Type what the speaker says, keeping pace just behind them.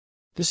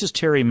This is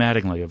Terry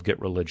Mattingly of Get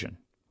Religion.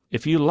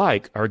 If you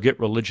like our Get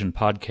Religion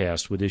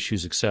podcast with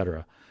issues,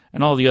 etc.,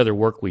 and all the other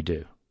work we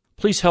do,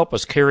 please help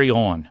us carry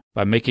on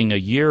by making a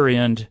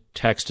year-end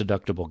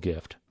tax-deductible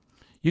gift.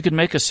 You can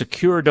make a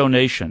secure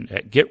donation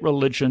at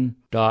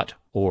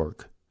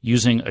getreligion.org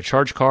using a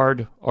charge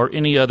card or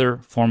any other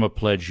form of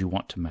pledge you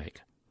want to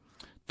make.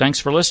 Thanks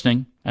for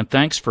listening, and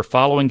thanks for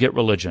following Get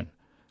Religion.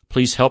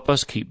 Please help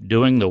us keep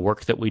doing the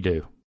work that we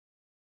do.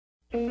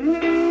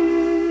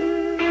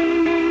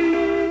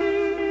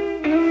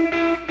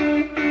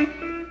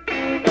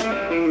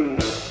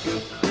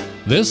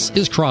 This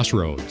is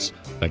Crossroads,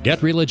 the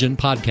Get Religion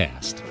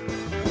podcast.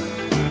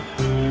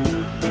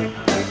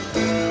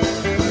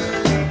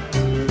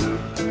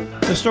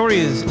 The story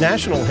is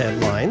national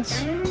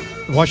headlines.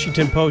 The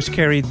Washington Post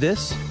carried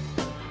this.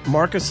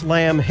 Marcus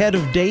Lamb, head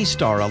of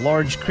Daystar, a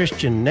large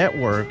Christian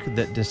network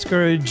that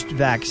discouraged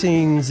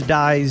vaccines,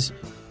 dies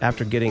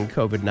after getting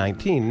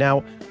COVID-19.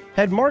 Now,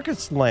 had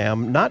Marcus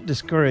Lamb not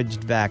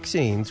discouraged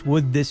vaccines,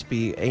 would this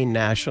be a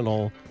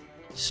national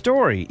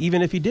story,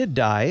 even if he did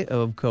die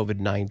of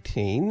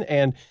COVID-19?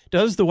 And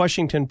does the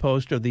Washington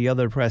Post or the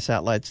other press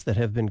outlets that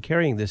have been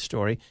carrying this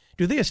story,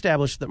 do they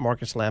establish that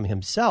Marcus Lamb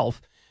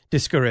himself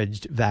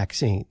discouraged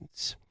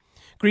vaccines?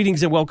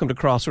 Greetings and welcome to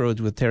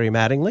Crossroads with Terry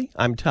Mattingly.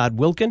 I'm Todd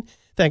Wilkin.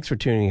 Thanks for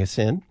tuning us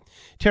in.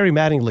 Terry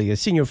Mattingly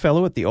is Senior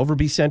Fellow at the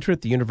Overby Center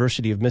at the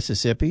University of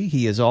Mississippi.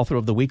 He is author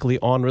of the weekly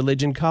On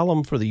Religion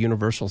column for the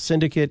Universal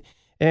Syndicate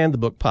and the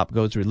book Pop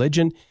Goes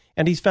Religion,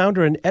 and he's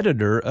founder and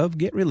editor of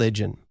Get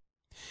Religion.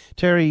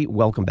 Terry,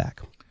 welcome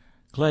back.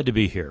 Glad to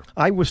be here.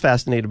 I was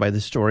fascinated by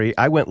this story.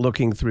 I went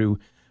looking through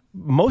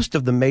most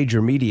of the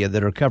major media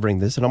that are covering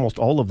this, and almost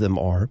all of them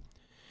are.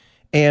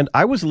 And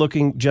I was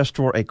looking just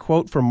for a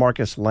quote from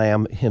Marcus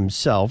Lamb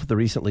himself, the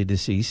recently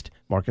deceased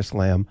Marcus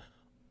Lamb,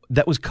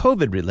 that was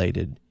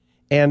COVID-related.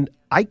 And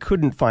I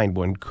couldn't find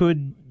one.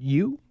 Could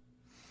you?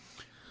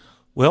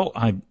 Well,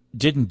 I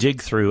didn't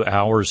dig through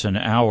hours and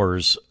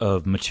hours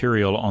of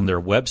material on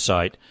their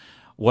website.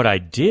 What I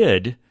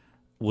did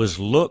was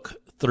look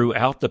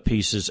throughout the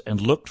pieces and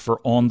looked for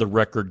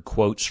on-the-record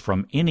quotes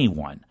from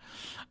anyone.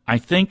 I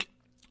think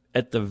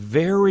at the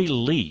very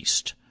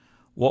least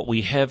what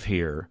we have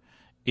here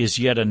is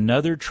yet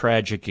another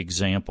tragic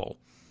example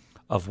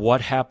of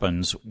what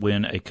happens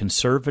when a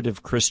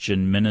conservative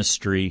Christian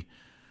ministry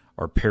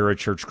or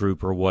parachurch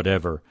group or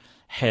whatever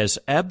has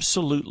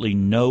absolutely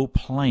no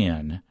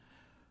plan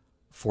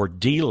for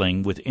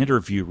dealing with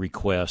interview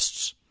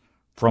requests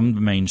from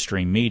the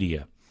mainstream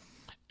media.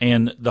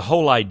 And the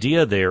whole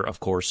idea there, of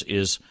course,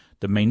 is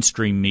the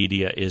mainstream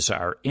media is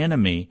our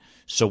enemy,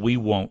 so we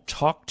won't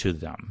talk to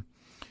them,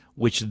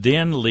 which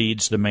then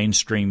leads the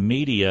mainstream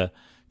media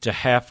to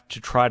have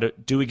to try to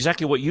do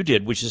exactly what you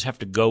did, which is have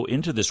to go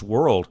into this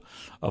world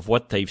of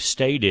what they've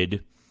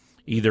stated,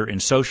 either in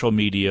social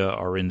media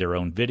or in their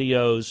own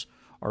videos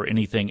or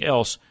anything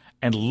else,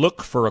 and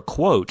look for a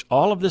quote.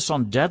 All of this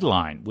on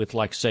deadline with,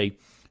 like, say,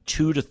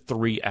 2 to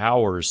 3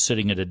 hours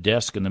sitting at a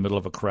desk in the middle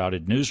of a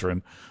crowded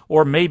newsroom,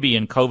 or maybe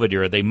in COVID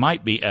era, they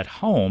might be at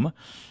home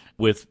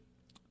with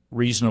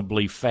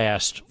reasonably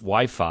fast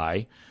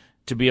Wi-Fi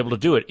to be able to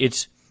do it.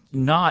 It's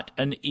not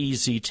an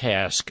easy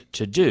task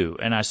to do,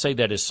 and I say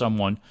that as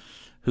someone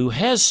who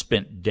has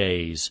spent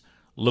days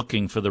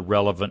looking for the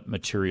relevant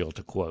material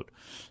to quote.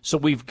 So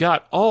we've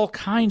got all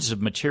kinds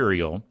of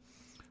material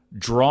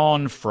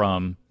drawn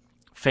from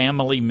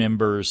family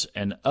members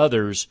and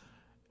others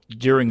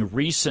during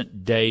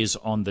recent days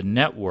on the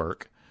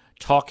network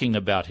talking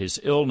about his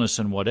illness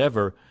and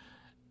whatever,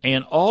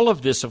 and all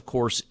of this, of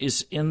course,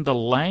 is in the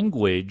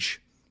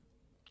language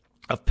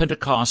of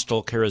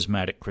Pentecostal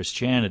charismatic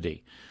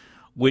Christianity,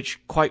 which,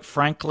 quite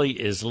frankly,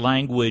 is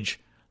language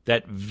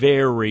that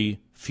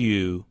very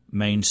few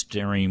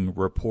mainstream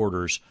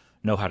reporters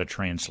know how to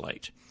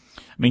translate.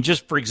 I mean,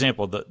 just for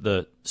example,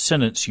 the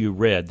sentence you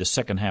read, the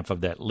second half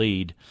of that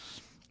lead,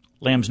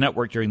 Lamb's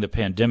network during the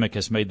pandemic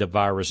has made the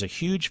virus a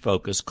huge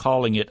focus,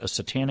 calling it a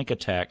satanic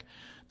attack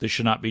that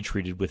should not be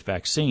treated with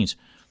vaccines.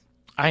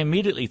 I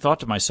immediately thought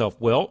to myself,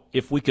 well,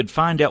 if we could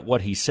find out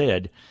what he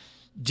said,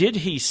 did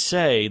he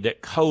say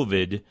that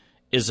COVID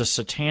is a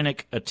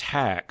satanic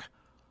attack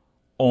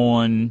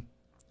on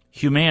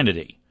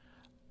humanity?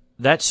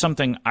 That's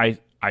something I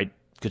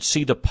could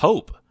see the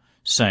Pope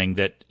saying,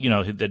 that, you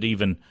know, that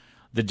even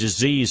the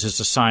disease is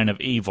a sign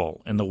of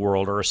evil in the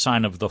world or a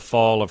sign of the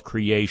fall of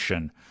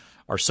creation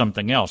or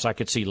something else. I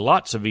could see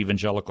lots of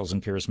evangelicals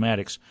and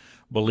charismatics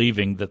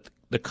believing that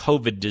the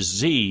COVID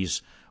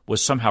disease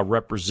was somehow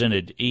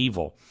represented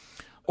evil.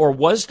 Or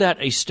was that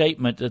a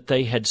statement that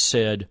they had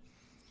said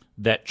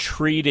that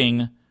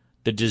treating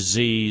the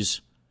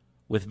disease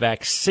with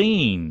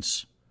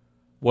vaccines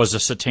was a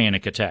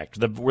satanic attack?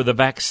 Were the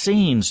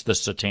vaccines the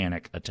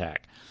satanic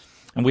attack?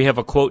 And we have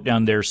a quote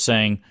down there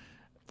saying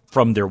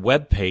from their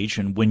webpage,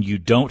 and when you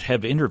don't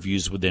have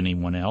interviews with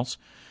anyone else,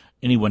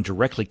 anyone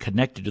directly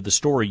connected to the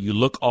story, you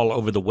look all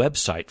over the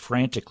website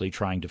frantically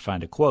trying to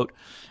find a quote,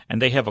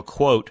 and they have a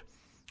quote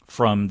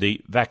from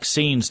the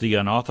Vaccines, the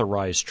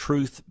Unauthorized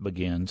Truth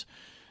begins.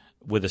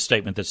 with a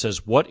statement that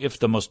says, "What if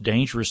the most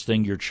dangerous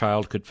thing your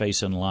child could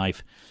face in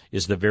life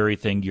is the very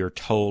thing you're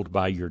told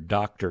by your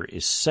doctor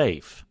is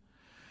safe?"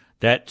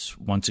 That's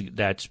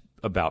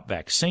about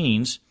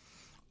vaccines.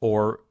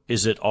 Or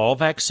is it all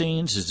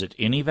vaccines? Is it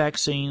any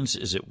vaccines?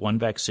 Is it one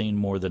vaccine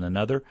more than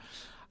another?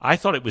 I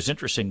thought it was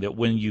interesting that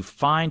when you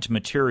find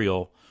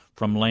material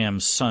from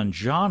Lamb's son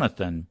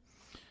Jonathan,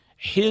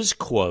 his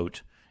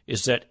quote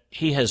is that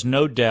he has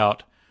no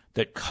doubt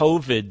that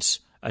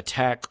COVID's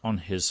attack on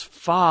his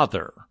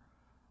father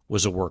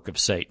was a work of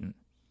Satan.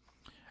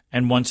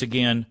 And once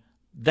again,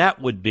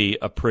 that would be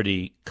a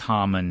pretty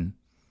common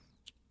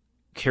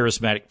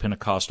charismatic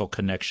Pentecostal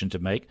connection to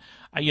make.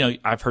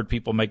 I've heard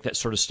people make that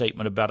sort of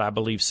statement about, I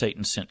believe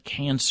Satan sent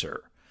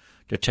cancer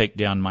to take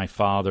down my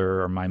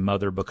father or my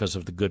mother because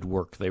of the good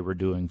work they were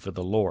doing for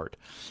the Lord.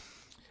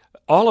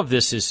 All of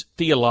this is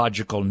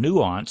theological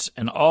nuance,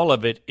 and all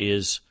of it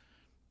is,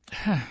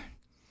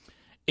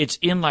 it's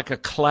in like a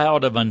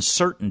cloud of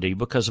uncertainty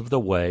because of the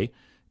way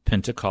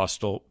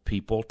Pentecostal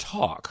people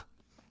talk.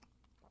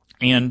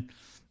 And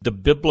the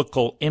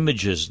biblical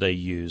images they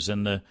use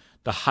and the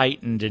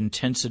heightened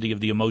intensity of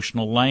the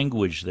emotional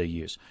language they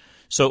use.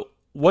 So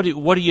what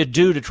do you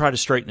do to try to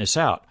straighten this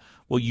out?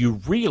 Well, you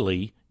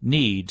really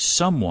need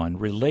someone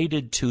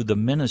related to the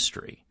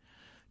ministry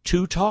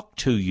to talk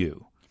to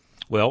you.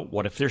 Well,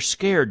 what if they're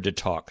scared to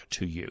talk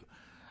to you?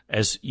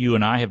 As you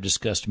and I have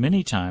discussed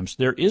many times,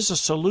 there is a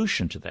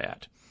solution to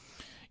that.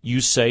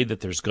 You say that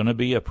there's going to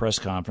be a press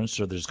conference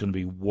or there's going to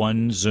be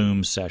one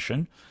Zoom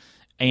session,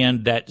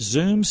 and that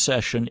Zoom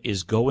session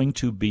is going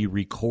to be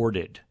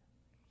recorded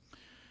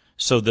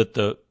so that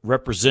the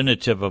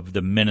representative of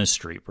the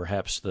ministry,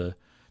 perhaps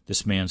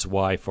this man's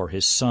wife or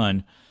his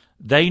son,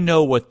 they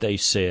know what they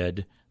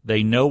said,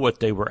 they know what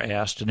they were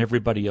asked, and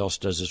everybody else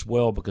does as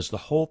well because the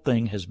whole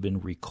thing has been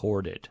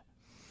recorded.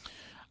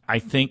 I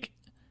think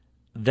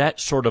that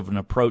sort of an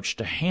approach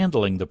to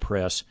handling the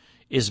press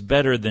is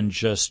better than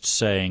just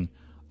saying,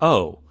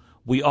 oh,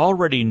 we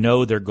already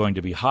know they're going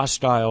to be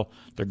hostile,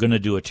 they're going to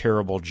do a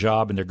terrible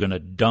job, and they're going to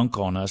dunk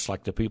on us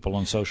like the people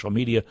on social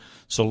media,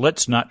 so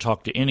let's not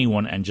talk to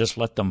anyone and just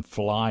let them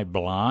fly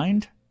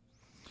blind.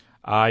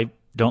 I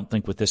don't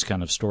think with this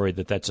kind of story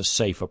that that's a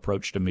safe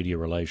approach to media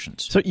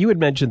relations. So you had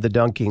mentioned the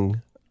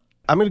dunking.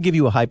 I'm going to give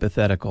you a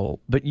hypothetical,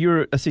 but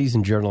you're a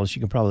seasoned journalist. You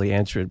can probably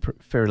answer it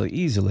fairly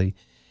easily.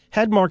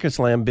 Had Marcus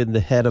Lamb been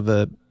the head of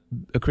a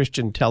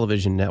Christian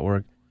television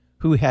network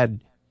who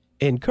had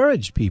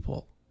encouraged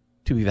people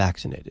to be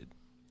vaccinated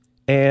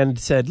and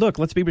said, look,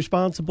 let's be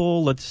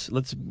responsible, let's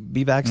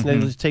be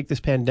vaccinated, let's take this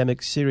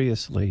pandemic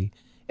seriously,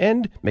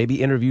 and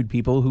maybe interviewed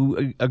people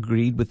who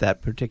agreed with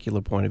that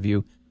particular point of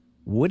view,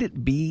 would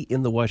it be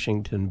in the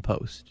Washington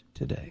Post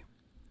today?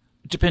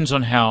 It depends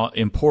on how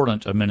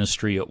important a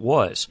ministry it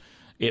was.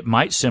 It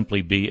might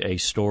simply be a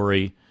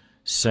story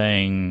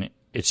saying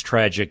it's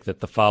tragic that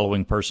the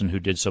following person who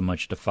did so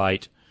much to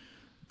fight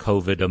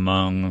COVID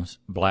among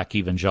black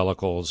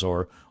evangelicals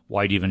or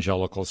white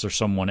evangelicals or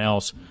someone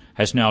else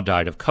has now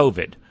died of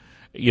COVID,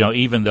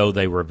 even though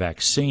they were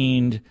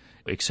vaccinated,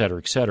 et cetera,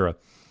 et cetera.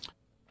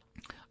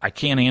 I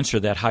can't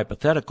answer that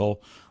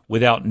hypothetical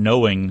without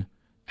knowing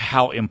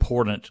how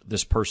important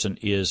this person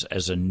is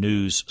as a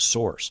news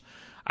source.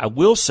 I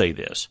will say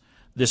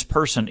this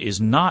person is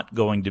not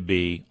going to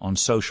be on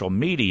social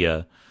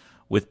media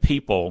with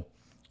people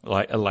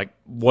like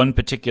one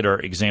particular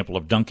example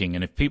of dunking.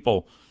 And if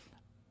people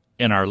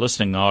in our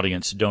listening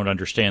audience don't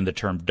understand the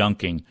term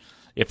dunking,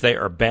 if they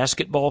are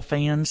basketball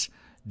fans,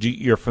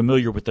 you're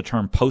familiar with the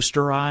term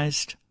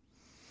posterized?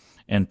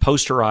 And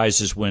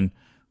posterized is when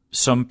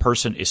some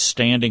person is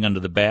standing under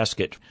the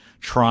basket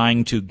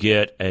trying to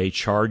get a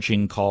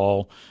charging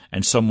call,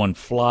 and someone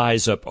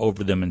flies up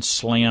over them and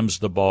slams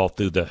the ball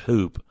through the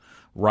hoop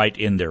right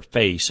in their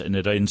face, and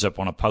it ends up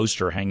on a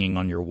poster hanging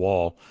on your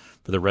wall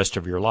for the rest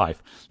of your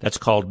life. That's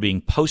called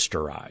being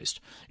posterized.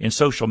 In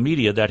social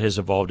media, that has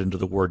evolved into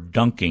the word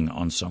dunking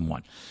on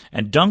someone.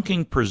 And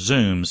dunking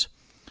presumes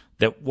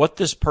that what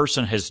this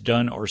person has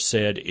done or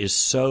said is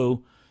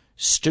so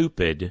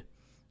stupid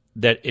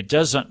that it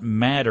doesn't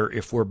matter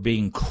if we're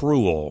being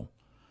cruel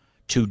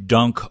to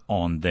dunk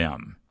on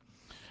them.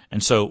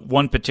 And so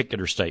one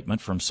particular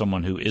statement from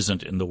someone who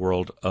isn't in the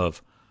world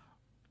of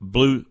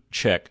blue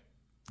check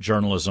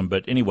journalism,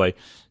 but anyway,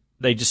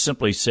 they just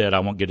simply said, I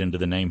won't get into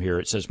the name here,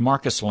 it says,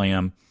 Marcus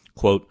Lamb,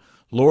 quote,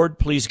 Lord,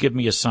 please give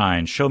me a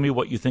sign. Show me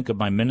what you think of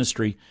my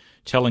ministry,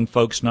 telling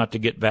folks not to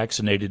get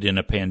vaccinated in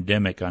a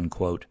pandemic,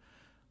 unquote.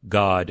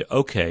 God,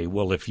 okay,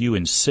 well, if you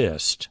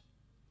insist.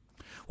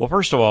 Well,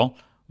 first of all,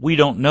 we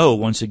don't know,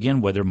 once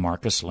again, whether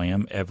Marcus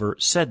Lamb ever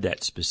said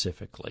that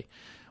specifically.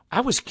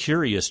 I was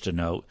curious to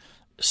know,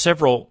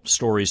 several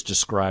stories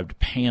described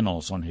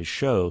panels on his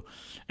show,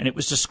 and it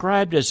was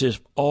described as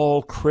if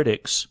all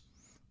critics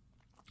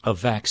of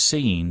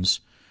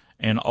vaccines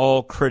and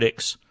all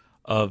critics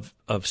of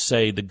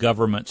say, the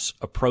government's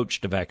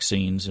approach to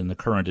vaccines in the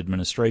current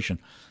administration,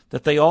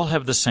 that they all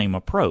have the same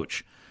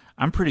approach.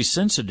 I'm pretty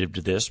sensitive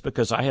to this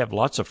because I have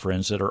lots of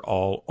friends that are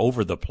all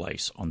over the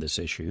place on this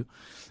issue.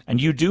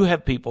 And you do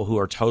have people who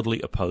are totally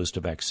opposed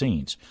to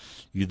vaccines.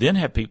 You then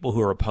have people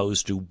who are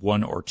opposed to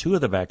one or two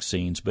of the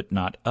vaccines, but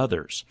not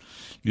others.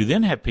 You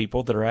then have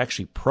people that are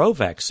actually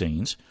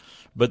pro-vaccines,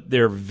 but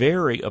they're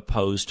very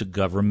opposed to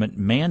government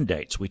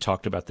mandates. We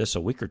talked about this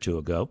a week or two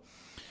ago.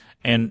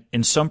 And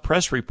in some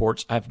press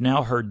reports, I've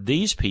now heard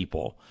these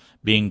people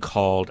being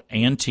called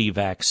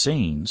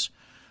anti-vaccines,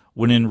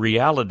 when in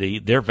reality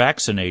they're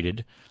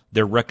vaccinated.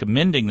 They're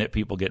recommending that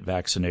people get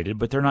vaccinated,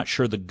 but they're not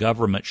sure the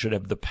government should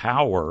have the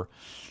power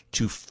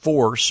to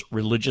force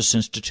religious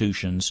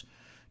institutions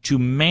to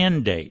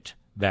mandate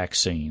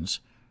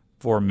vaccines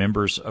for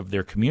members of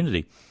their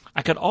community.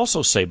 I could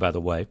also say, by the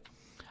way,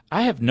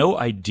 I have no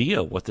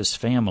idea what this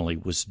family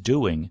was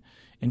doing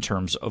in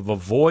terms of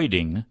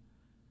avoiding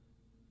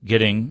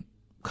getting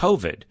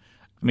COVID.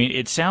 I mean,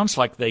 it sounds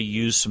like they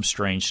used some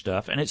strange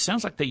stuff, and it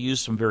sounds like they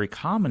used some very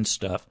common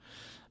stuff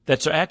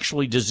that's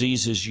actually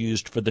diseases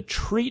used for the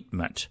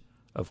treatment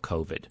of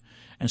COVID.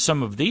 And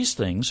some of these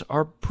things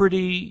are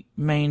pretty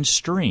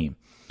mainstream.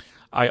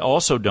 I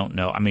also don't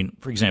know. I mean,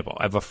 for example,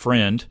 I have a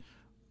friend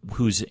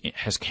who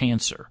has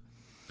cancer,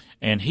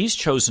 and he's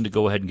chosen to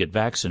go ahead and get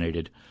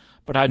vaccinated.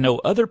 But I know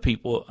other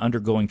people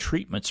undergoing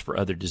treatments for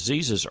other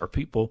diseases are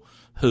people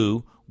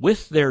who,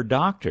 with their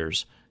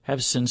doctors,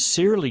 have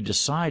sincerely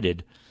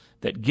decided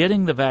that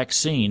getting the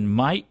vaccine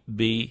might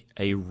be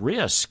a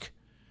risk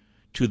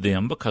to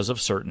them because of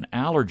certain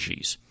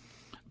allergies.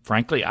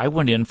 Frankly, I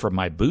went in for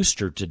my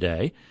booster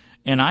today,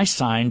 and I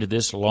signed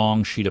this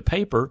long sheet of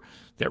paper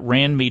that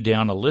ran me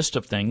down a list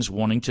of things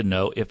wanting to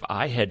know if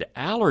I had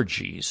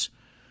allergies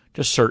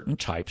to certain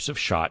types of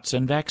shots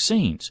and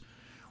vaccines.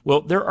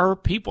 Well, there are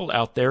people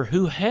out there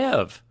who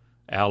have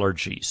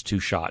allergies to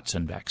shots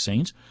and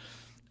vaccines,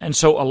 and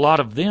so a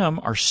lot of them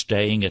are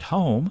staying at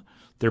home.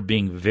 They're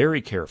being very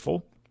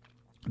careful.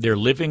 They're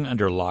living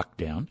under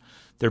lockdown.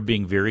 They're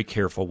being very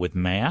careful with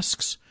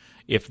masks.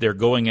 If they're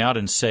going out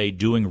and, say,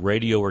 doing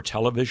radio or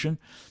television,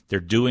 they're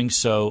doing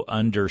so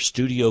under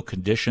studio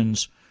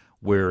conditions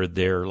where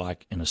they're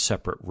like in a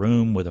separate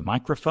room with a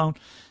microphone.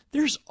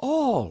 There's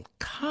all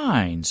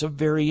kinds of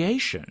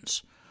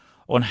variations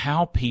on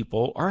how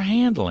people are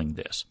handling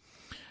this.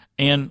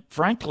 And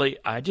frankly,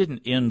 I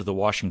didn't end the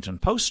Washington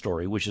Post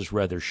story, which is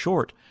rather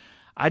short.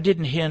 I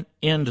didn't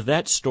end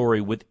that story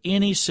with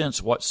any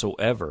sense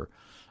whatsoever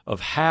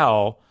of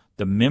how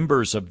the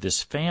members of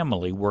this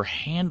family were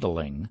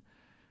handling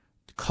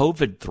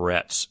COVID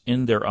threats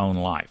in their own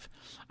life.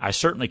 I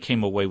certainly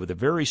came away with a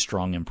very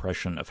strong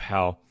impression of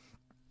how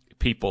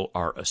people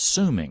are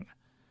assuming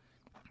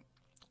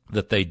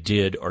that they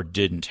did or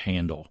didn't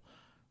handle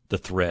the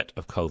threat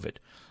of COVID.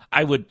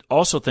 I would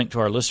also think to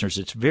our listeners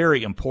it's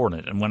very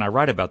important, and when I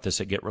write about this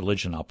at Get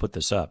Religion, I'll put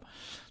this up.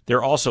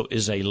 There also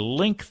is a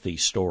lengthy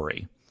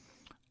story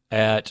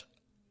at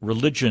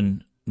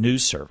Religion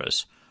News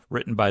Service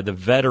written by the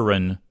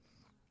veteran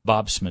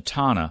Bob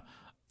Smetana,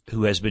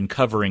 who has been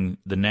covering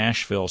the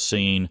Nashville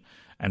scene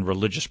and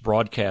religious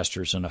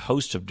broadcasters and a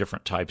host of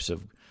different types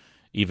of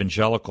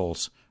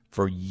evangelicals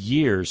for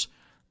years.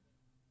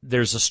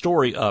 There's a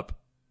story up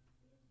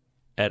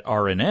at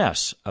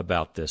RNS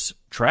about this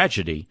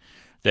tragedy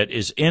that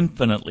is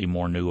infinitely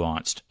more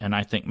nuanced, and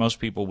I think most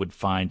people would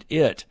find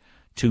it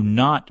to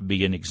not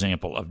be an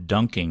example of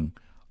dunking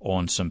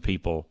on some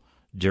people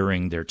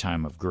during their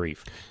time of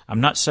grief.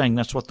 I'm not saying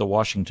that's what the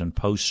Washington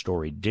Post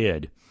story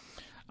did.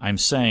 I'm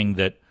saying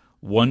that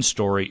one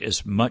story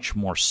is much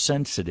more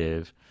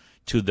sensitive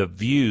to the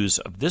views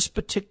of this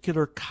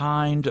particular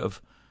kind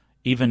of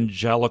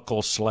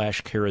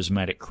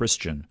evangelical/charismatic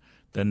Christian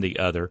than the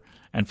other,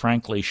 and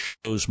frankly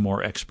shows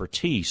more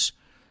expertise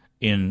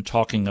in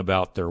talking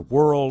about their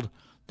world,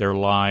 their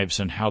lives,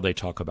 and how they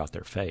talk about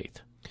their faith.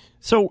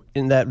 So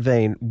in that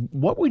vein,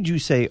 what would you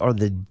say are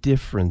the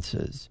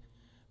differences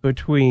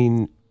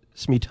between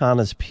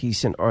Smetana's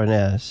piece in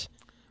RNS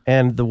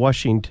and the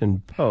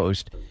Washington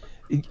Post?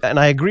 And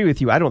I agree with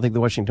you. I don't think the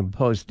Washington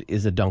Post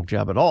is a dunk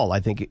job at all. I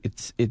think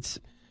it's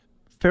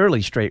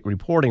fairly straight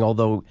reporting,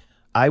 although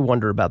I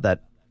wonder about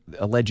that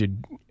alleged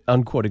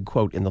unquoted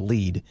quote in the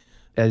lead,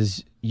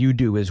 as you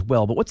do as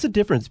well. But what's the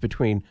difference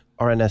between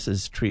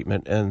RNS's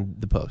treatment and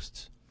the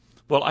Post's?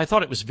 Well, I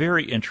thought it was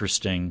very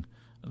interesting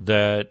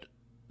that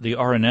the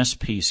RNS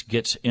piece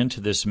gets into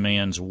this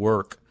man's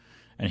work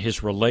and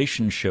his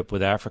relationship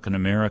with African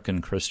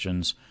American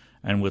Christians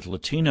and with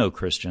Latino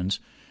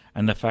Christians,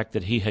 and the fact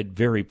that he had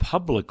very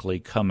publicly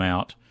come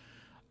out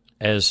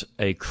as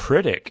a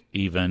critic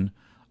even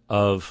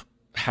of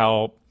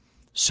how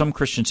some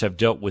Christians have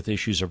dealt with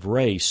issues of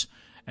race,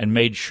 and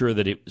made sure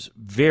that it was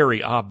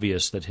very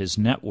obvious that his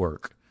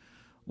network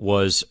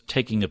was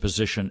taking a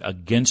position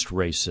against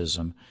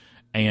racism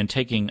and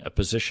taking a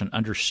position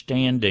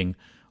understanding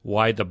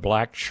why the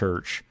black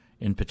church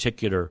in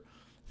particular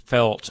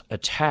felt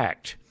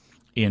attacked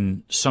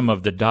in some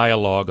of the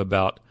dialogue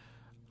about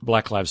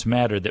Black Lives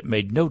Matter that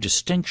made no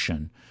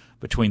distinction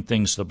between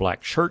things the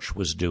black church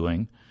was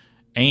doing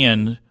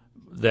and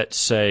that,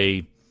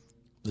 say,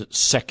 the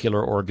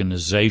secular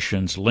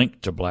organizations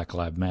linked to Black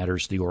Lives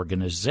Matters, the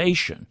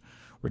organization,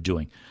 were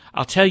doing.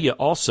 I'll tell you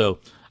also,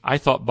 I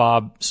thought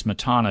Bob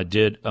Smetana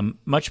did a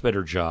much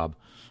better job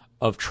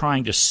of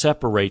trying to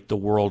separate the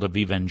world of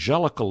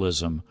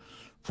evangelicalism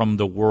from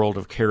the world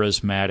of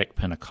charismatic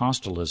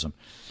Pentecostalism.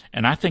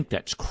 And I think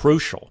that's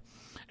crucial.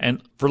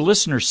 And for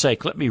listeners'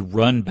 sake, let me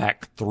run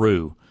back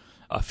through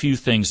a few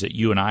things that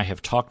you and I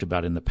have talked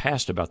about in the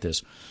past about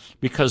this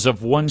because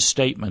of one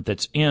statement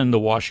that's in the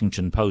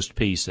Washington Post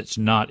piece that's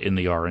not in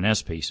the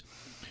RNS piece.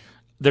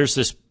 There's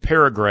this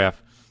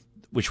paragraph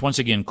which once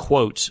again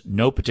quotes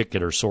no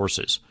particular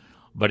sources,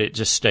 but it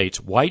just states,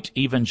 white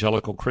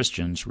evangelical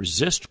Christians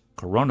resist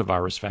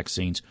coronavirus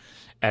vaccines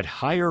at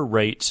higher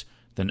rates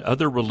than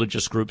other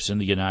religious groups in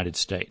the United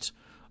States,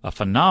 a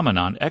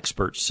phenomenon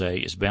experts say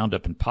is bound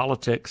up in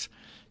politics,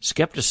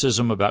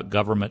 skepticism about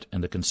government,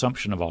 and the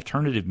consumption of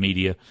alternative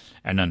media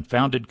and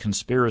unfounded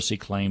conspiracy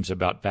claims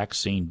about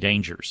vaccine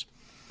dangers.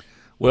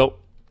 Well,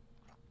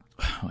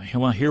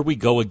 here we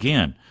go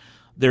again.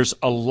 There's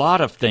a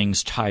lot of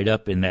things tied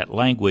up in that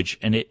language,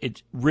 and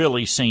it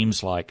really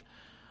seems like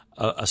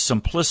a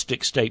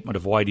simplistic statement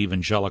of white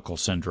evangelical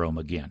syndrome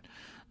again,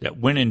 that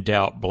when in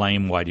doubt,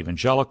 blame white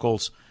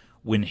evangelicals,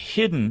 when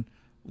hidden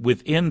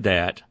within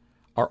that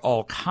are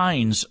all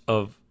kinds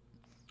of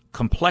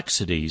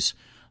complexities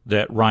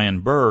that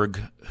Ryan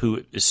Berg,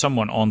 who is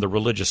someone on the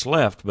religious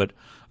left, but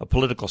a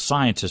political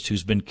scientist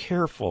who's been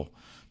careful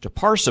to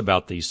parse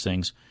about these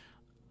things,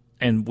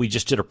 and we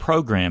just did a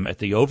program at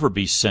the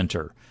Overby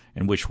Center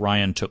in which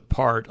Ryan took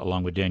part,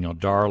 along with Daniel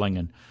Darling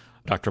and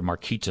Dr.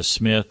 Marquita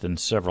Smith and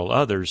several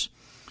others.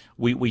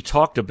 We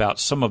talked about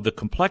some of the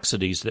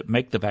complexities that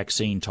make the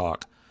vaccine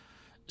talk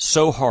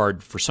so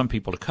hard for some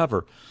people to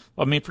cover.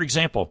 I mean, for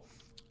example,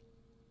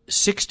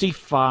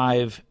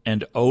 65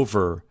 and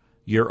over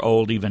year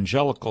old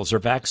evangelicals are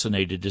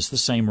vaccinated at the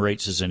same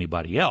rates as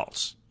anybody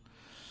else.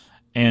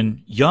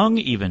 And young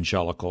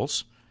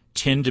evangelicals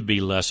tend to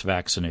be less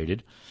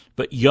vaccinated,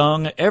 but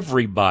young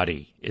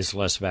everybody is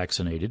less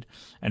vaccinated.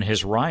 And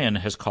as Ryan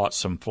has caught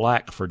some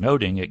flack for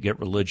noting at Get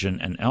Religion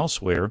and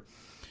elsewhere,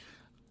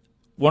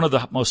 one of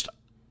the most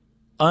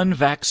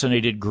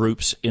unvaccinated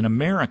groups in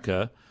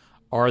America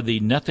are the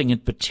Nothing in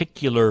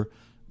Particular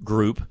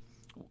group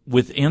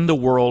within the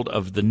world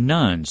of the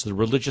nuns, the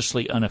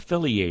religiously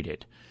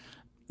unaffiliated.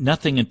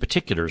 Nothing in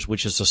Particulars,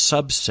 which is a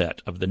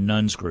subset of the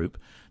nuns group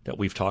that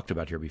we've talked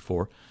about here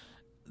before,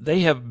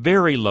 they have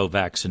very low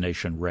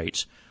vaccination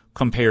rates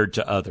compared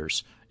to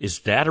others. Is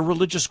that a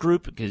religious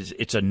group? Because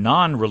it's a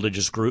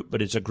non-religious group,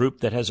 but it's a group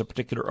that has a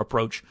particular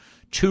approach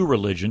to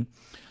religion.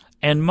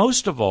 And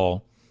most of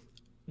all,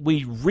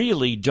 we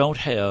really don't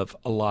have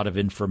a lot of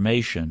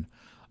information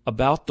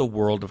about the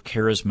world of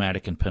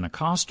charismatic and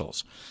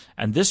Pentecostals.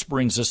 And this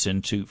brings us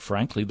into,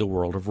 frankly, the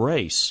world of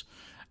race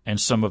and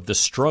some of the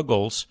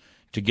struggles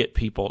to get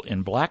people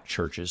in black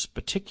churches,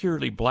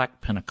 particularly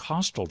black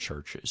Pentecostal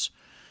churches,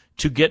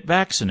 to get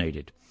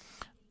vaccinated.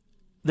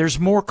 There's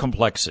more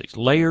complexity,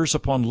 layers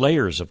upon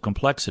layers of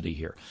complexity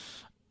here.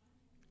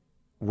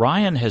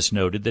 Ryan has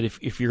noted that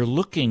if you're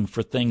looking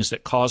for things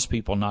that cause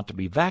people not to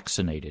be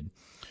vaccinated,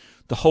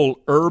 the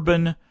whole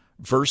urban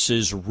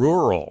versus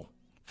rural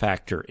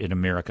factor in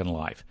American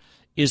life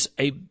is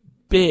a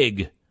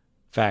big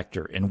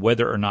factor in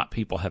whether or not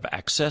people have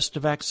access to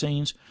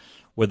vaccines,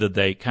 whether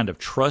they kind of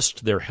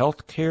trust their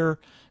health care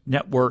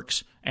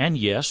networks, and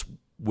yes,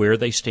 where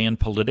they stand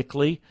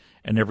politically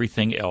and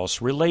everything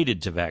else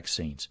related to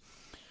vaccines.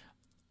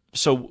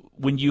 So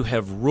when you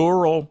have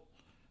rural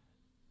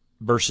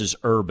versus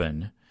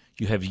urban,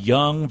 you have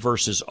young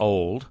versus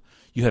old,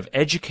 you have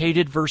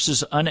educated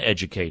versus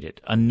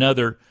uneducated,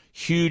 another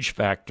huge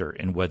factor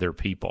in whether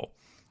people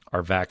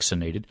are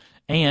vaccinated,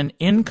 and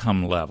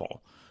income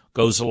level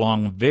goes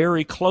along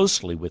very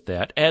closely with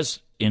that, as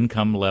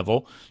income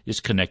level is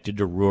connected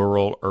to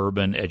rural,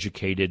 urban,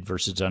 educated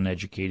versus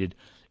uneducated,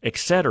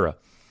 etc.,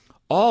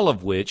 all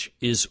of which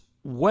is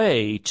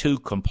way too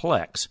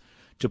complex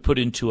to put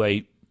into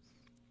a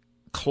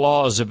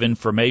clause of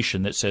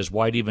information that says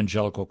white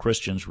evangelical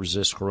Christians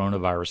resist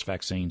coronavirus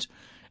vaccines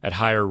at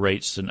higher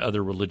rates than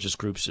other religious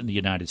groups in the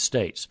United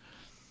States.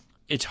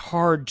 It's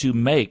hard to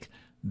make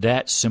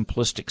that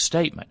simplistic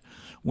statement.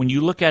 When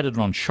you look at it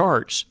on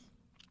charts,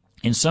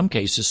 in some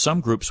cases,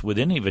 some groups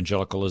within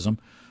evangelicalism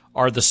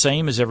are the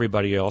same as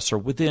everybody else or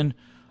within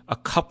a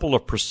couple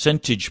of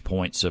percentage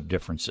points of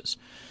differences.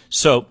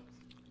 So,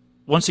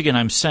 once again,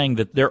 I'm saying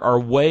that there are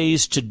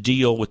ways to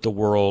deal with the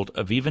world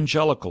of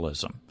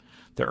evangelicalism.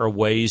 There are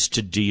ways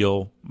to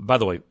deal, by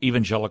the way,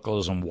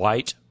 evangelicalism,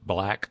 white,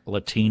 black,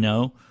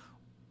 Latino.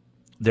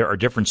 There are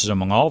differences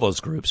among all those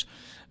groups.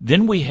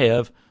 Then we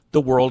have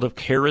the world of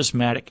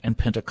charismatic and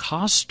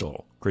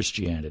Pentecostal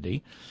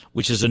Christianity,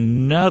 which is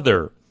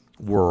another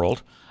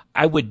world.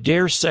 I would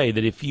dare say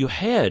that if you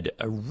had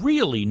a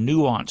really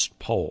nuanced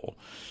poll,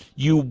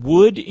 you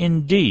would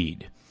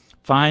indeed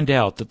find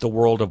out that the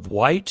world of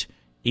white,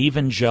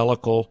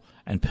 evangelical,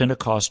 and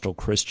Pentecostal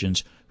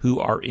Christians who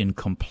are in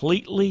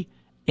completely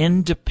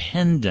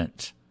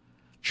independent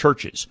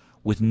churches,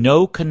 with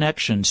no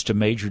connections to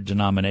major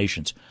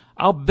denominations,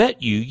 I'll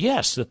bet you,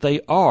 yes, that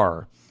they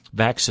are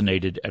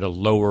vaccinated at a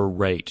lower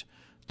rate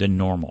than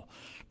normal.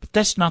 But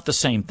that's not the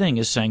same thing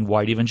as saying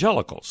white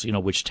evangelicals,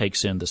 which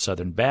takes in the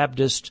Southern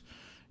Baptist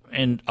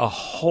and a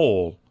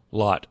whole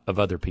lot of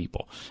other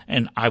people.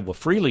 And I will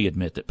freely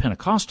admit that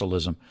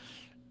Pentecostalism,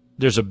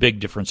 there's a big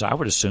difference, I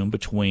would assume,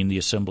 between the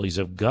Assemblies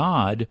of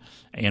God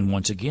and,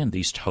 once again,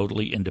 these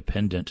totally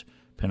independent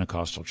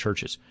Pentecostal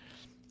churches.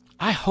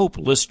 I hope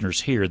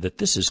listeners hear that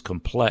this is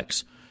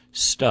complex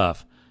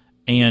stuff,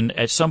 and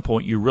at some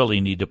point you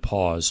really need to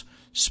pause,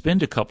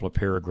 spend a couple of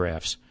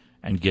paragraphs,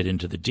 and get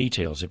into the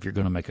details if you're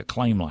going to make a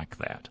claim like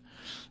that.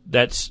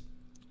 That's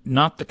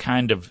not the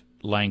kind of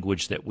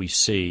language that we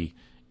see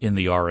in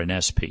the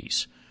RNS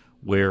piece,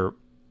 where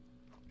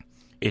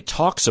it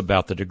talks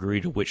about the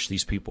degree to which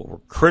these people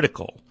were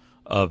critical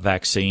of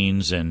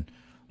vaccines and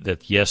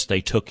that, yes, they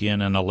took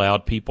in and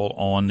allowed people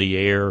on the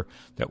air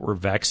that were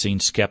vaccine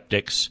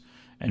skeptics,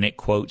 and it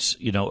quotes,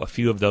 a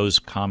few of those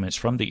comments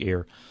from the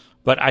air.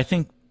 But I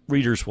think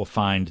readers will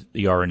find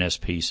the RNS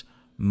piece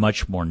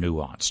much more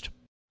nuanced.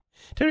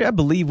 Terry, I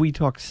believe we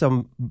talked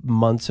some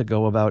months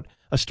ago about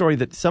a story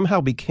that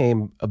somehow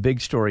became a big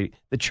story.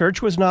 The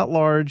church was not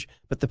large,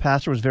 but the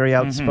pastor was very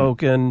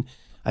outspoken.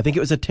 I think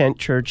it was a tent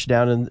church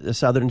down in the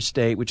southern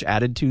state, which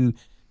added to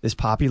this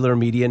popular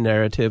media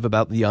narrative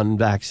about the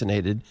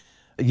unvaccinated,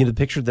 the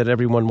picture that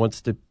everyone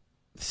wants to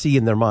see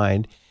in their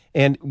mind.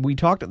 And we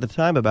talked at the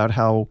time about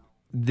how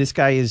this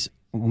guy is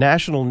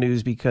national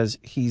news because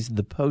he's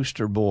the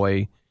poster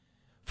boy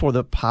for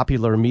the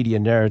popular media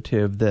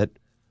narrative that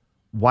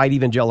white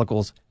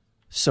evangelicals,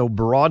 so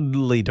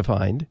broadly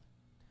defined,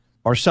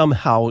 are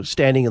somehow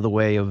standing in the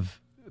way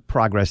of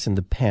progress in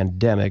the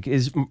pandemic.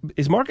 Is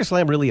Marcus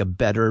Lamb really a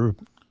better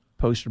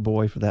poster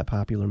boy for that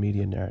popular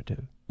media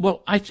narrative?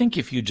 Well, I think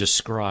if you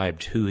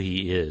described who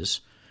he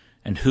is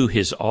and who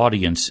his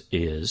audience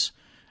is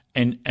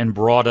and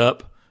brought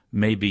up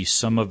maybe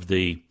some of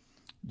the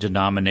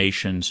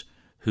denominations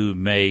who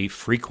may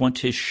frequent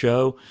his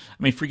show.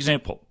 I mean, for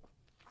example,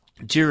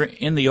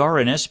 in the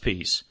RNS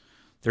piece,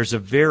 there's a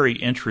very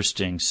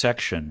interesting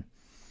section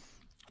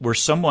where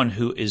someone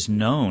who is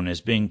known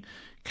as being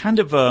kind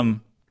of a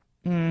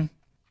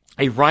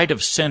right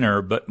of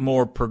center, but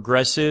more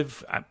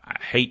progressive, I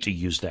hate to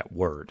use that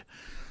word,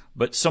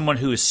 but someone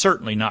who is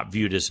certainly not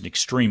viewed as an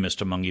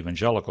extremist among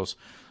evangelicals,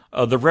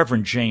 the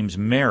Reverend James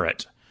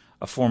Merritt,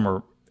 a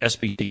former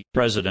SBC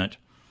president,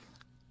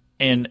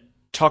 and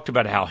talked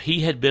about how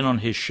he had been on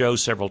his show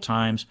several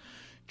times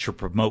to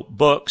promote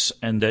books,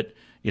 and that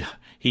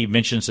he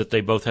mentions that they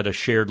both had a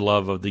shared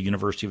love of the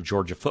University of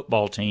Georgia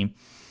football team.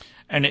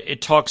 And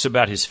it talks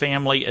about his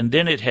family, and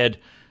then it had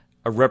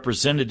a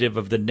representative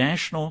of the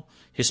National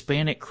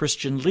Hispanic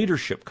Christian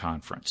Leadership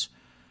Conference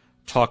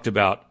talked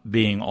about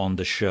being on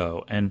the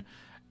show and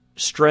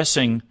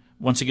stressing,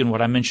 once again,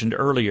 what I mentioned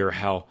earlier,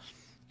 how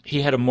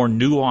he had a more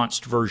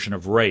nuanced version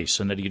of race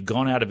and that he had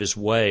gone out of his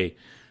way,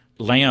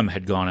 Lamb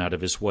had gone out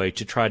of his way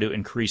to try to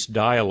increase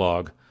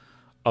dialogue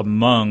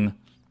among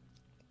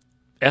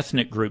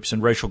ethnic groups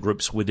and racial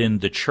groups within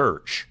the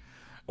church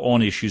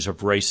on issues of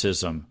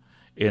racism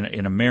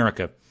in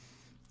America.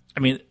 I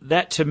mean,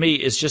 that to me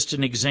is just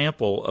an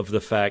example of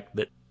the fact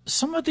that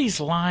some of these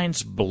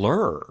lines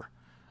blur.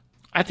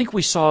 I think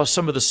we saw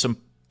some of the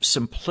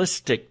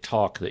simplistic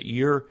talk that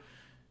you're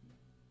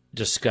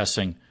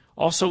discussing,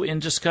 also in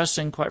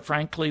discussing, quite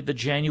frankly, the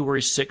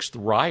January 6th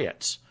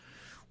riots,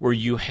 where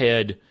you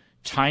had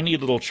tiny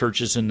little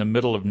churches in the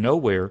middle of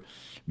nowhere,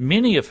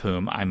 many of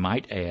whom, I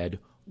might add,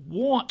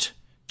 want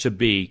to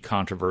be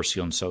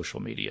controversial on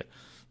social media.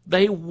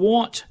 They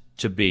want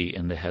to be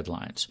in the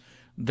headlines.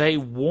 They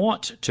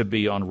want to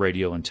be on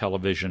radio and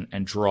television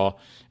and draw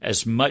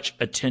as much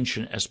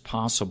attention as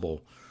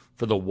possible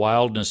for the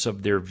wildness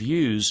of their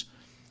views,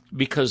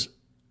 because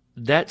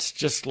that's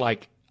just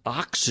like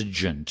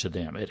oxygen to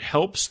them. It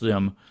helps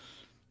them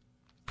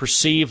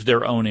perceive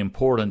their own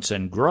importance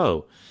and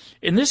grow.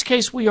 In this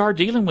case, we are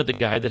dealing with a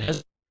guy that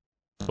has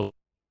a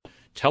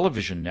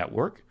television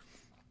network,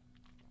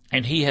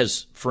 and he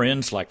has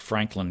friends like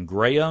Franklin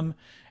Graham,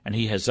 and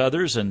he has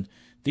others, and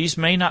these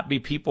may not be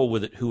people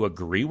who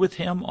agree with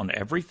him on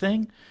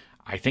everything.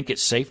 I think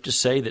it's safe to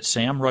say that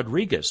Sam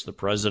Rodriguez, the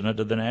president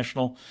of the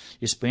National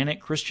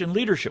Hispanic Christian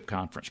Leadership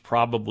Conference,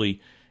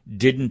 probably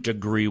didn't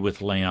agree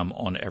with Lamb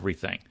on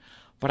everything.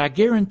 But I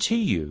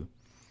guarantee you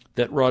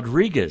that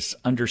Rodriguez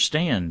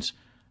understands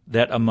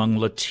that among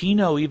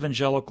Latino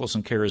evangelicals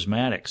and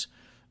charismatics,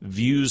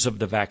 views of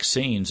the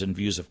vaccines and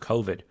views of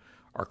COVID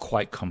are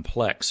quite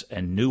complex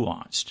and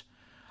nuanced.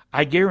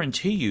 I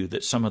guarantee you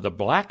that some of the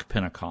black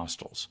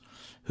Pentecostals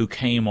who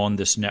came on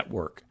this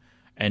network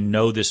and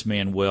know this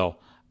man well,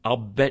 I'll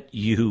bet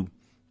you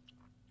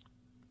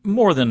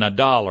more than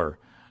 $1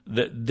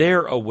 that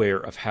they're aware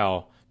of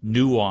how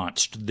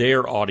nuanced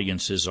their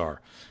audiences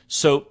are.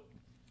 So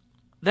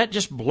that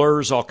just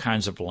blurs all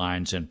kinds of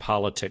lines in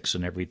politics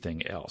and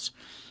everything else.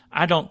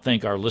 I don't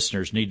think our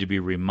listeners need to be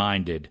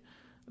reminded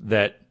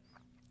that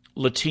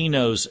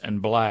Latinos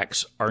and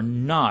blacks are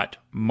not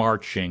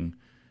marching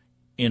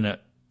in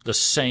the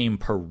same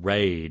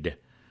parade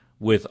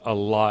with a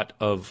lot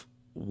of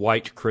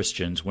white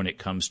Christians when it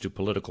comes to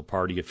political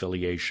party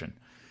affiliation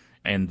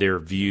and their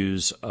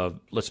views of,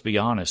 let's be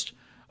honest,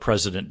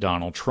 President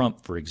Donald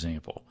Trump, for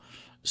example.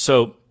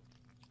 So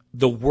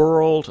the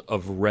world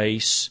of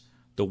race,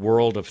 the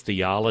world of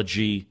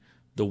theology,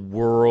 the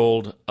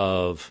world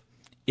of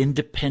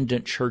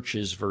independent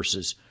churches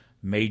versus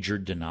major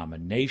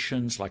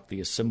denominations like the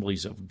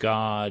Assemblies of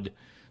God,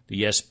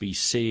 the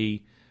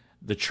SBC,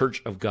 the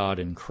Church of God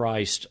in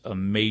Christ, a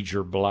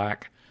major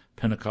black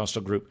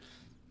Pentecostal group.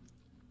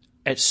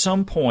 At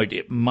some point,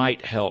 it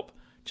might help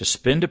to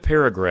spend a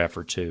paragraph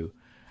or two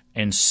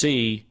and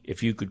see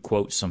if you could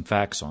quote some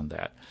facts on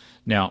that.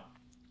 Now,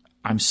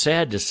 I'm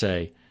sad to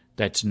say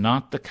that's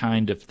not the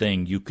kind of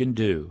thing you can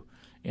do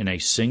in a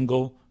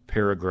single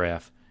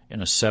paragraph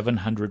in a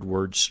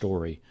 700-word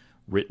story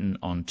written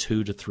on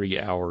 2 to 3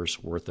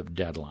 hours worth of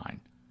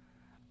deadline.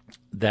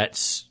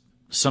 That's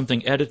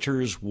something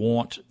editors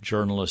want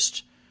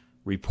journalists,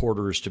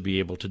 reporters to be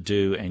able to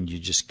do, and you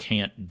just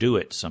can't do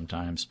it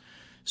sometimes.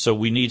 So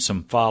we need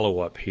some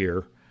follow-up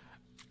here.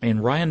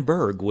 And Ryan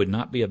Berg would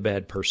not be a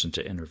bad person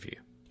to interview.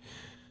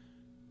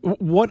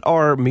 What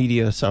are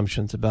media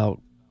assumptions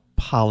about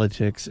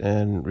politics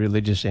and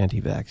religious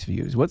anti-vax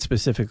views? What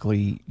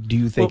specifically do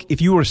you think,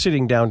 if you were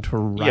sitting down to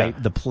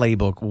write the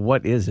playbook,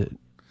 what is it?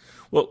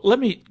 Well, let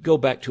me go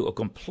back to a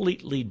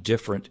completely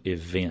different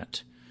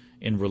event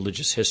in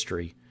religious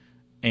history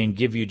and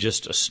give you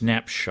just a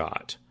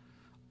snapshot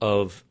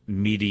of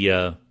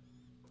media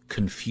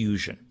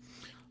confusion.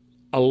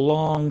 A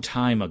long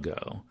time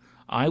ago,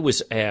 I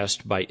was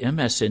asked by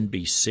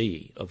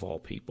MSNBC, of all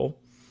people,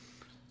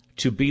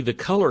 to be the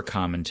color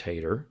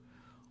commentator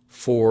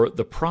for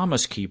the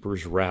Promise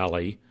Keepers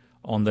rally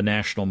on the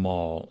National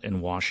Mall in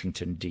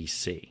Washington,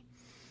 D.C.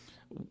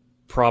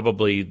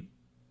 Probably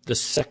the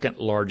second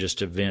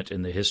largest event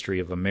in the history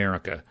of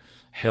America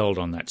held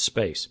on that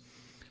space.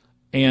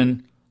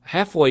 And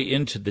halfway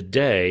into the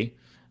day,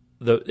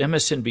 the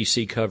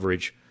MSNBC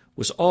coverage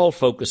was all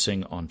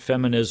focusing on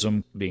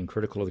feminism, being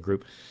critical of the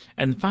group.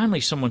 And finally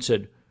someone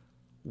said,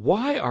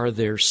 why are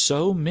there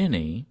so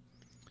many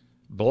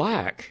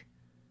black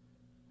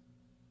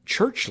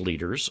church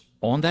leaders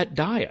on that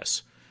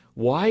dais?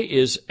 Why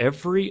is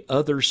every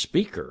other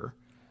speaker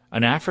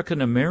an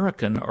African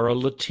American or a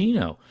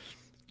Latino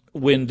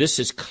when this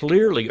is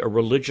clearly a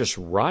religious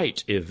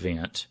right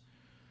event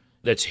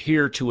that's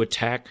here to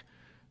attack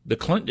the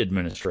Clinton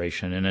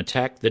administration and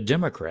attack the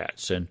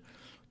Democrats and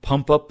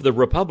pump up the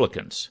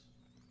Republicans?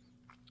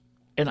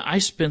 And I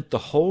spent the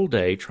whole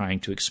day trying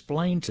to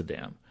explain to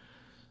them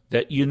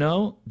that,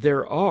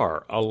 there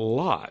are a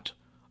lot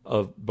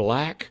of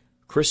black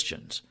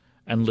Christians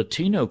and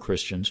Latino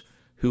Christians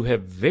who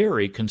have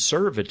very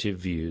conservative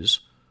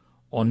views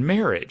on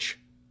marriage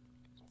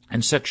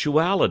and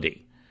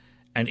sexuality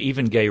and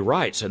even gay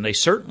rights. And they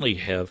certainly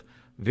have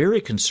very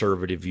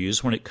conservative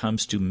views when it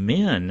comes to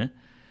men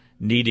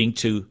needing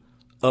to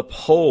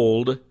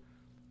uphold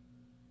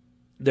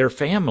their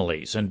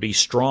families and be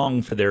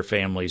strong for their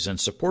families and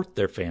support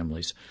their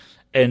families.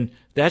 And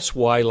that's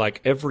why, like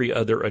every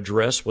other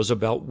address, was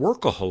about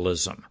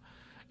workaholism,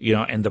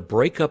 and the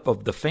breakup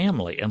of the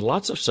family and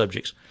lots of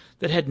subjects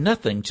that had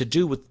nothing to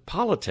do with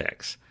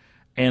politics.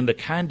 And the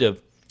kind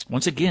of,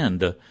 once again,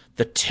 the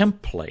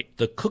template,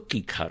 the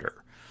cookie cutter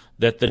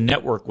that the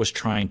network was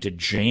trying to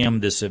jam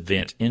this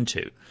event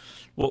into.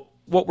 Well,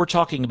 what we're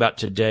talking about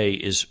today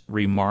is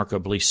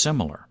remarkably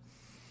similar.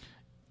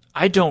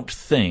 I don't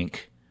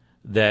think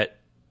that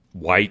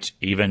white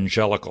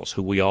evangelicals,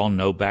 who we all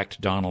know backed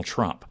Donald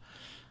Trump,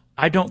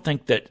 I don't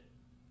think that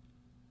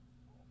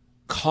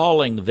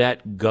calling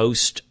that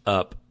ghost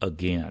up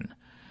again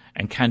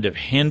and kind of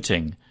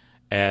hinting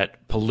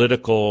at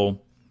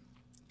political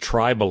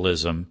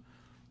tribalism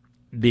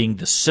being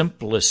the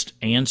simplest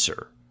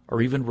answer,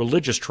 or even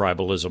religious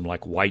tribalism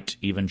like white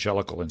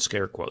evangelical in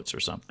scare quotes or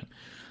something,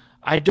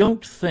 I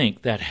don't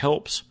think that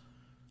helps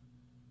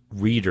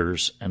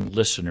readers and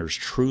listeners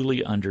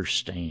truly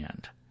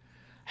understand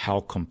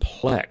how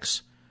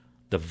complex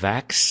the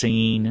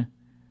vaccine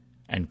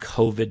and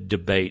COVID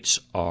debates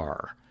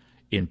are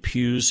in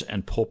pews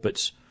and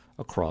pulpits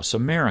across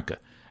America.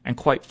 And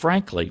quite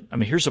frankly,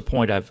 here's a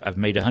point I've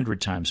made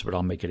 100 times, but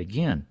I'll make it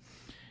again.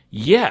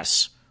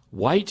 Yes,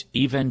 white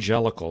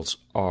evangelicals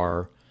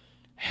are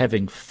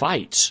having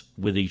fights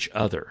with each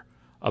other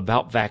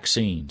about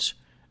vaccines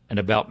and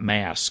about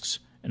masks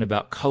and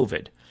about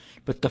COVID.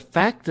 But the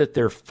fact that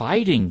they're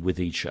fighting with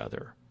each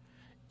other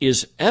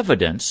is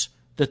evidence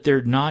that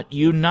they're not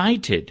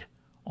united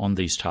on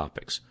these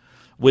topics,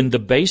 when the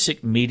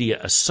basic media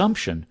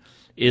assumption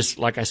is,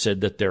 like I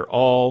said, that they're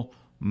all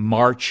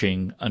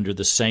marching under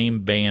the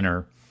same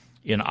banner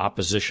in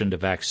opposition to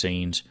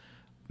vaccines,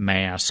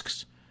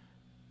 masks,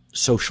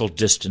 social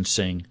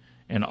distancing,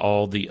 and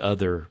all the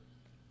other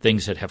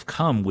things that have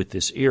come with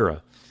this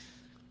era.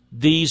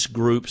 These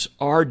groups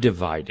are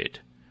divided.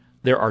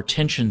 There are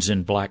tensions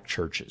in black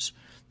churches.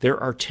 There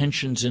are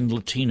tensions in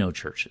Latino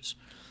churches.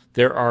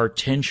 There are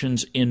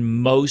tensions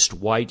in most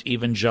white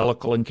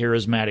evangelical and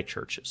charismatic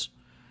churches.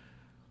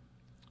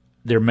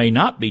 there may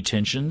not be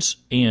tensions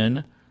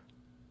in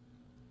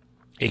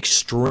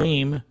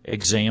extreme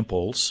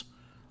examples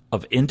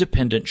of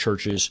independent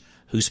churches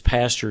whose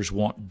pastors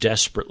want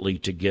desperately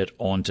to get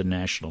onto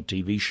national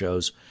TV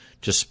shows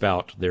to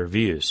spout their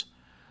views.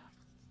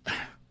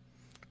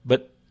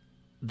 But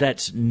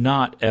that's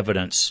not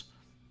evidence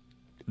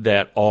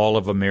that all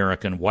of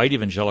American white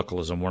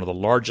evangelicalism, one of the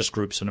largest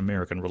groups in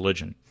American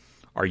religion,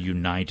 are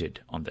united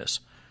on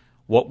this.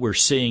 What we're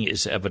seeing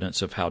is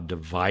evidence of how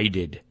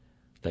divided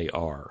they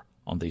are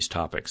on these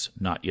topics,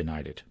 not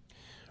united.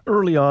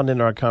 Early on in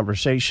our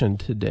conversation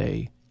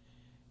today,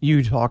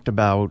 you talked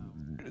about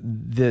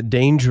the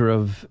danger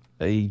of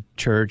a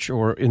church,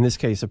 or in this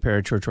case, a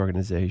parachurch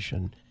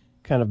organization,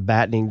 kind of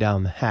battening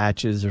down the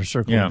hatches or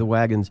circling the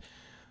wagons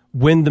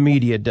when the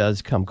media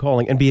does come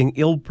calling, and being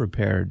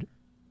ill-prepared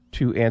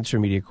to answer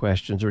media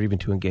questions or even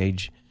to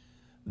engage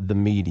the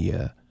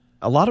media.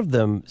 A lot of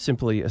them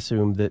simply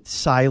assume that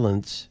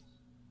silence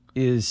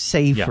is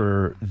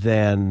safer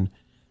than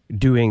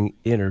doing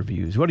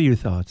interviews. What are your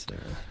thoughts there?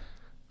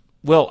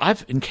 Well,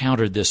 I've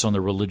encountered this on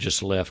the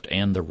religious left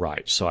and the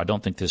right, so I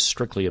don't think this is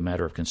strictly a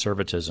matter of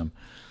conservatism.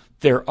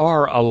 There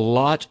are a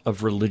lot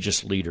of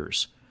religious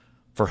leaders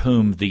for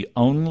whom the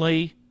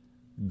only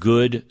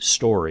good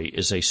story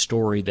is a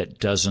story that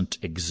doesn't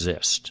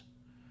exist.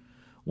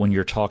 When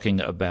you're talking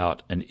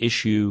about an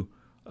issue,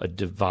 a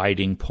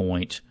dividing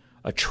point,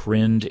 a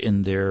trend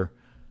in their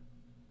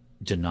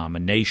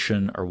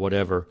denomination or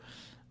whatever,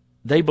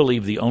 they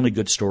believe the only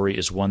good story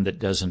is one that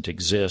doesn't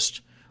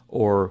exist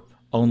or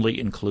only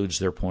includes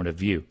their point of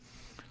view.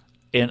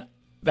 And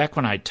back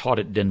when I taught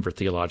at Denver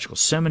Theological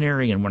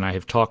Seminary and when I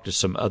have talked to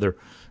some other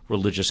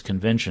religious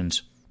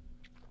conventions,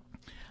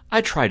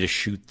 I try to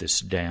shoot this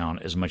down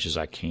as much as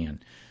I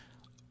can.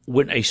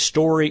 When a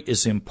story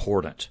is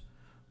important,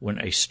 when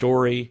a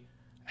story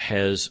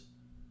has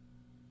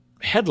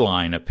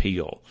headline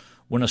appeal,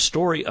 when a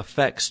story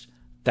affects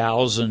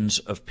thousands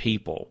of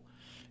people,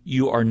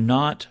 you are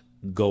not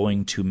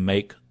going to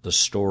make the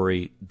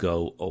story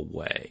go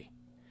away.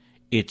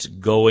 It's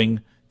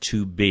going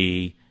to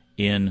be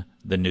in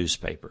the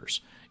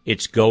newspapers.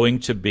 It's going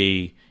to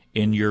be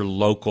in your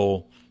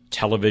local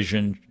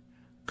television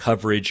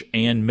coverage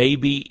and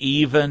maybe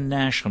even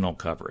national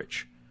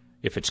coverage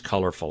if it's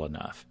colorful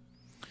enough.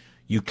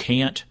 You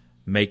can't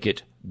make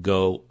it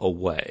go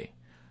away.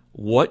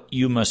 What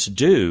you must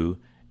do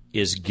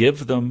is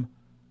give them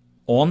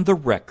on the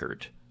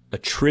record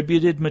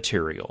attributed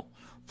material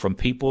from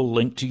people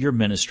linked to your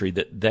ministry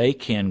that they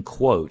can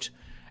quote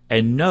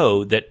and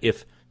know that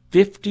if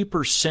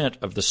 50%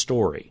 of the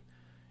story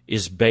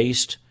is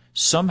based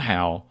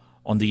somehow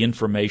on the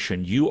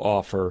information you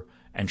offer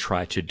and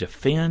try to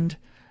defend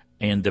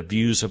and the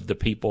views of the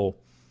people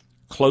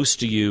close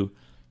to you,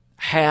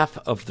 half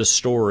of the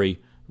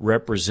story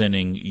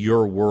representing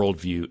your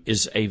worldview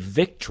is a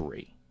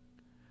victory.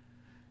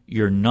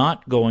 You're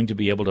not going to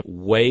be able to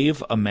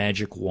wave a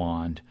magic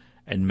wand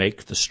and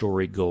make the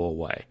story go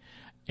away.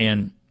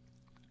 And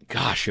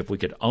gosh, if we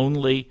could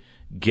only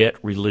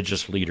get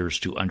religious leaders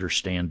to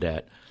understand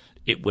that,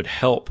 it would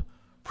help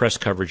press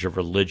coverage of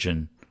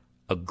religion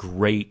a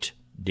great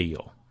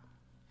deal.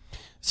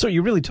 So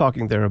you're really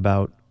talking there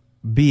about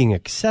being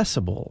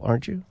accessible,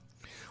 aren't you?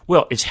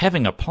 Well, it's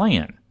having a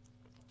plan.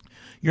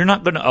 You're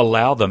not going to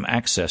allow them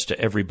access to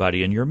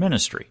everybody in your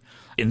ministry.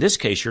 In this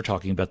case, you're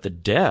talking about the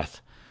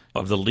death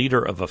of the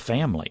leader of a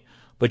family.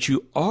 But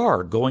you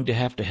are going to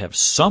have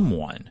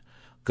someone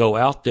go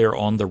out there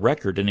on the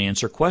record and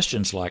answer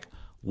questions like,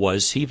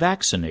 was he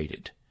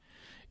vaccinated?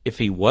 If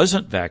he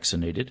wasn't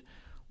vaccinated,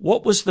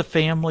 what was the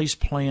family's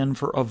plan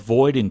for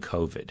avoiding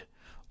COVID?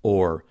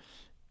 Or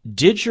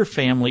did your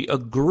family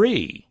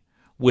agree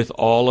with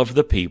all of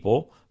the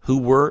people who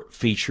were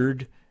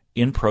featured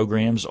in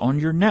programs on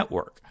your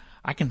network?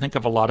 I can think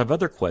of a lot of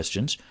other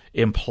questions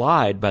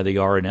implied by the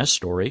RNS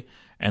story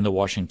and the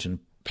Washington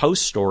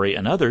Post story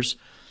and others.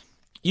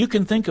 You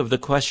can think of the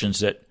questions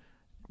that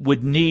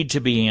would need to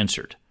be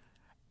answered,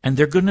 and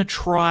they're going to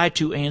try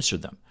to answer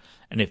them.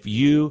 And if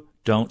you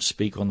don't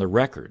speak on the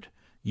record,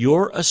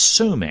 you're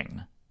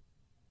assuming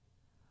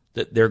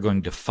that they're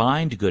going to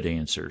find good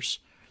answers,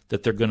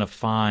 that they're going to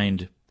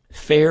find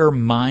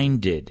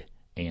fair-minded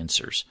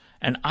answers.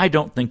 And I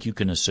don't think you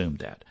can assume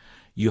that.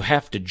 You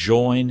have to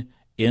join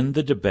in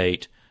the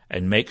debate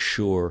and make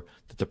sure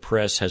that the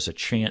press has a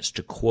chance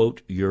to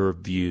quote your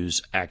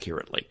views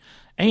accurately.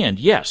 And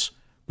yes,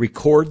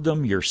 record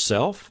them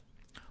yourself,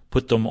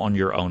 put them on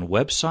your own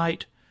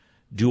website,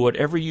 do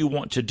whatever you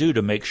want to do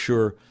to make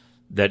sure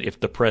that if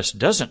the press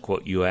doesn't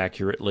quote you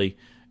accurately,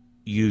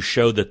 you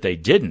show that they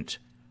didn't.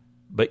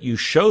 But you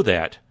show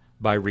that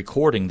by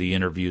recording the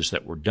interviews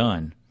that were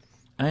done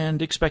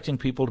and expecting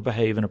people to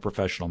behave in a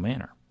professional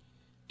manner.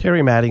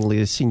 Terry Mattingly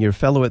is Senior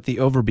Fellow at the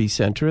Overby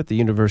Center at the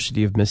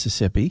University of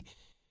Mississippi.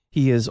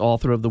 He is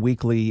author of the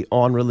weekly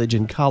On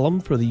Religion column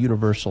for the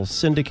Universal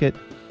Syndicate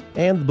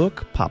and the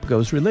book Pop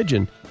Goes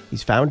Religion.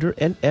 He's founder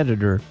and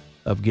editor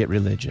of Get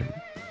Religion.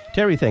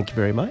 Terry, thank you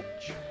very much.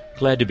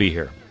 Glad to be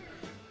here.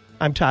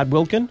 I'm Todd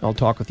Wilkin. I'll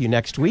talk with you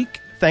next week.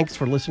 Thanks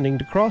for listening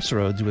to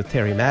Crossroads with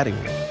Terry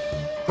Mattingly.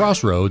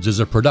 Crossroads is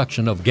a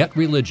production of Get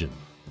Religion,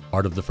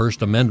 part of the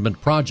First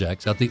Amendment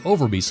projects at the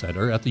Overby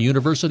Center at the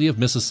University of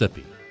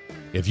Mississippi.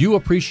 If you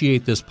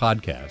appreciate this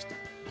podcast,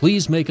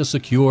 please make a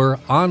secure,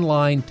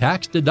 online,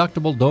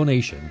 tax-deductible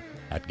donation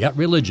at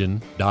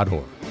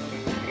getreligion.org.